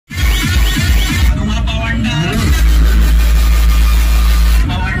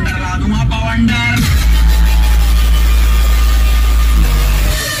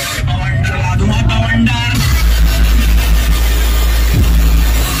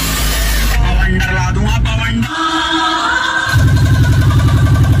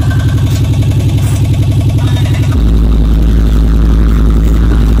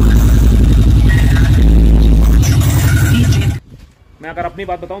अपनी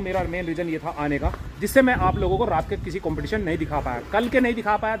बात बताऊं, मेरा मेन रीज़न ये था आने का, जिससे मैं आप लोगों को रात के किसी कंपटीशन नहीं दिखा पाया, कल के नहीं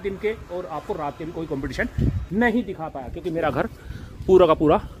दिखा पाया, दिन के, और आपको रात के भी कोई कंपटीशन नहीं दिखा पाया, क्योंकि मेरा घर पूरा का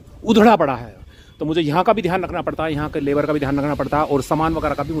पूरा उधड़ा पड़ा है। तो मुझे यहाँ का भी ध्यान रखना पड़ता है, यहाँ के लेबर का भी ध्यान रखना पड़ता है, और सामान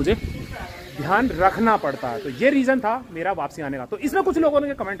वगैरह का भी मुझे ध्यान रखना पड़ता है। तो ये रीज़न था मेरा वापसी आने का। तो इसमें कुछ लोगों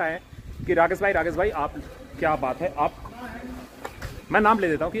ने कमेंट आए कि राकेश भाई आप क्या बात है, आप, मैं नाम ले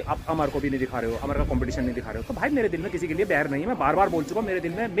देता हूँ कि आप अमर को भी नहीं दिखा रहे हो, अमर का कंपटीशन नहीं दिखा रहे हो। तो भाई मेरे दिल में किसी के लिए बैर नहीं है, मैं बार बार बोल चुका हूँ, मेरे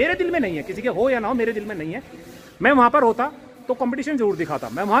दिल में नहीं है, किसी के हो या ना हो, मेरे दिल में नहीं है। मैं वहाँ पर होता तो कंपटीशन जरूर दिखाता,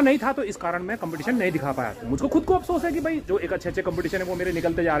 मैं वहाँ नहीं था तो इस कारण मैं कंपटीशन नहीं दिखा पाया। तो मुझको खुद को अफसोस है कि भाई जो एक अच्छे कंपटीशन है वो मेरे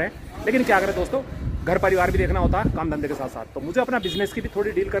निकलते जा रहे हैं, लेकिन क्या करें दोस्तों, घर परिवार भी देखना होता है काम धंधे के साथ साथ। तो मुझे अपना बिजनेस की भी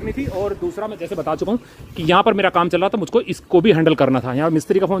थोड़ी डील करनी थी, और दूसरा मैं जैसे बता चुका हूँ कि यहाँ पर मेरा काम चल रहा था, मुझको इसको भी हैंडल करना था। यहाँ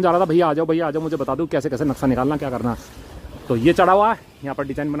मिस्त्री का फोन जा रहा था, भैया आ जाओ, मुझे बता दो कैसे कैसे नक्शा निकालना, क्या करना। तो ये चढ़ा हुआ है, यहाँ पर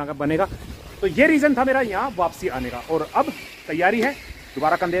डिजाइन बनाकर बनेगा। तो ये रीज़न था मेरा यहाँ वापसी आने का। और अब तैयारी है,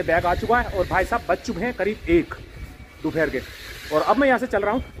 दोबारा कंधे बैग आ चुका है, और भाई साहब बज चुके हैं करीब 1 दोपहर के, और अब मैं यहाँ से चल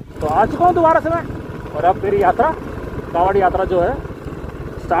रहा हूँ। तो आ चुका हूँ दोबारा से मैं, और अब मेरी यात्रा, कावड़ यात्रा जो है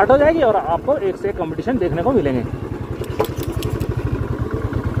स्टार्ट हो जाएगी, और आपको एक से एक कंपटीशन देखने को मिलेंगे।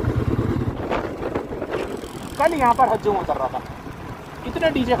 कल यहाँ पर हज्जों उतर रहा था, इतने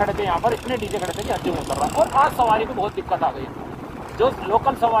डीजे खड़े थे यहाँ पर, इतने डीजे खड़े थे कि हज्जों उतर रहा। और आज सवारी को बहुत दिक्कत आ गई, जो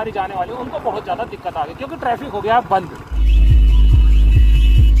लोकल सवारी जाने वाली उनको बहुत ज़्यादा दिक्कत आ गई, क्योंकि ट्रैफिक हो गया बंद।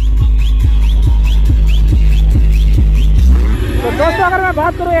 तो दोस्तों अगर मैं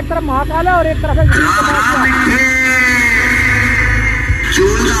बात करूँ, एक तरफ महाकाल है और एक तरफ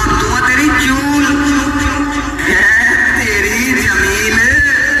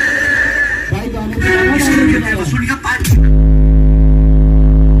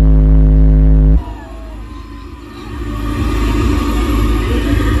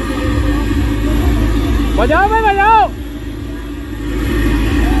बजाओ भाई बजाओ।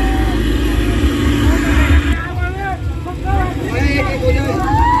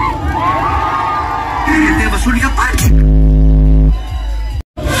 वसूली का पार्टी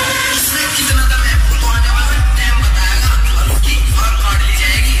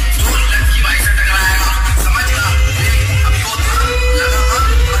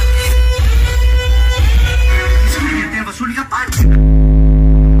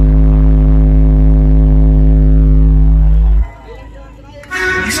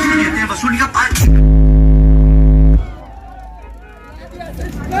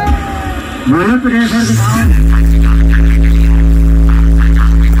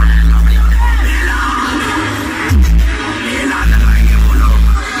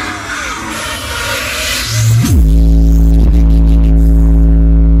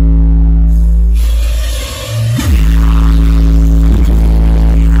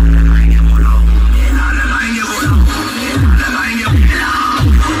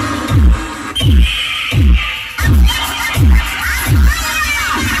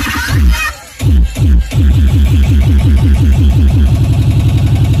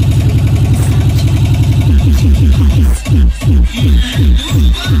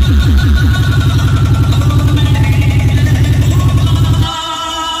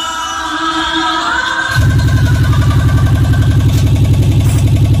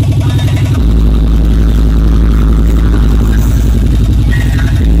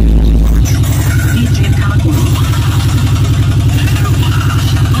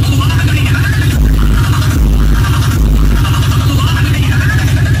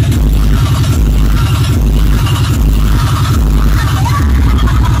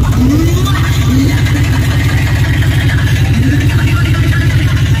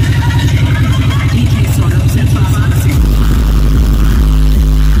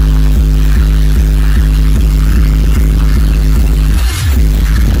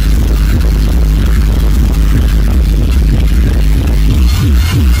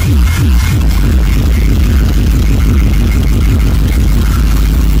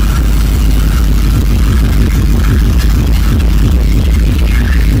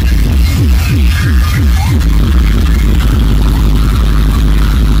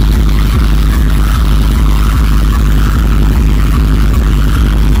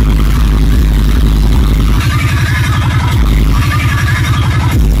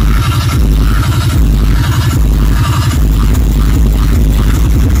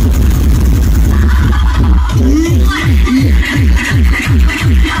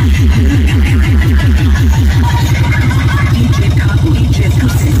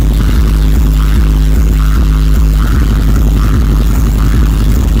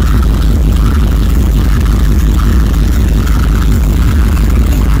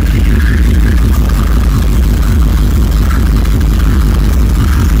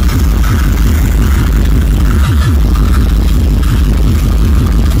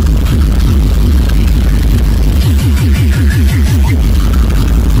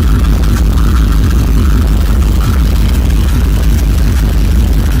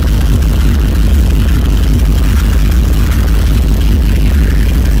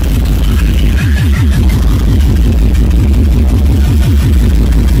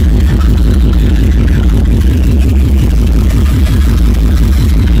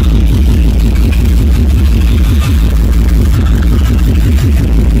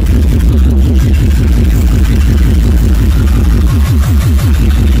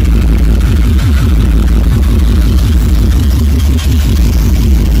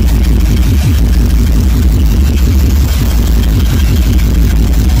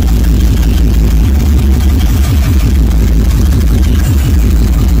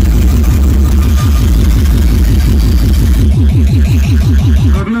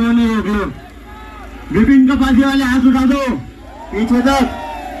रोक लो। विपिन का पासी वाले हाथ उठा दो पीछे तक।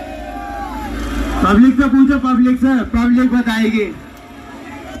 पब्लिक से पूछो, पब्लिक बताएगी।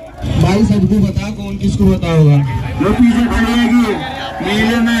 भाई सबको बता, कौन किसको बता होगा। वो पीछे खड़ी है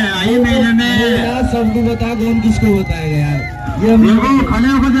मेले में, आइए मेले में यार, सबको बता कौन किसको बताएगा यार। ये देखो खड़े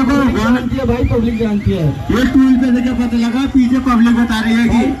होकर देखो, जानती है भाई, पब्लिक जानती है। ये टूल पे देखे पता लगा, पीछे पब्लिक बता रही है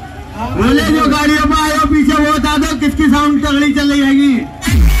कि बोले जो गाड़ियों में आयो पीछे वो बता दो किसकी साउंड तगड़ी चल रही है।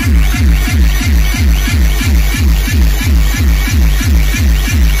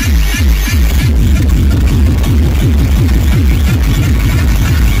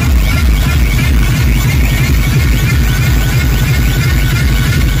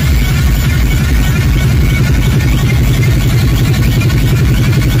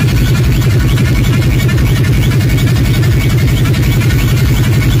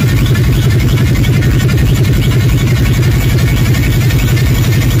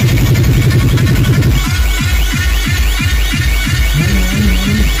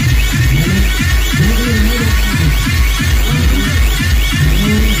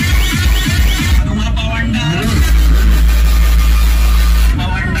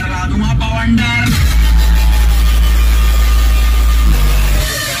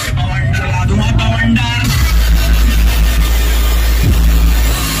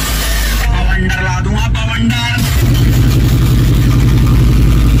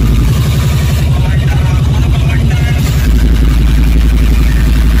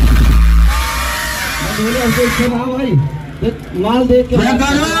 भाई माल देख के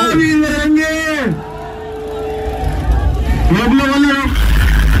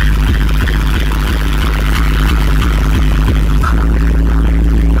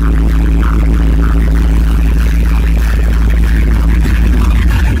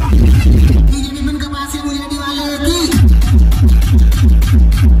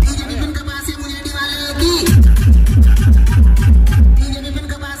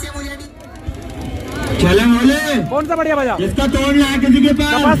चले बोले कौन सा बढ़िया बजा? इसका तोड़ना है किसी के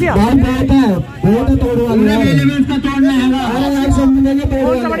पास? मेले में इसका तोड़ना है।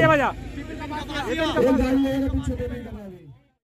 कौन सा बढ़िया बजा?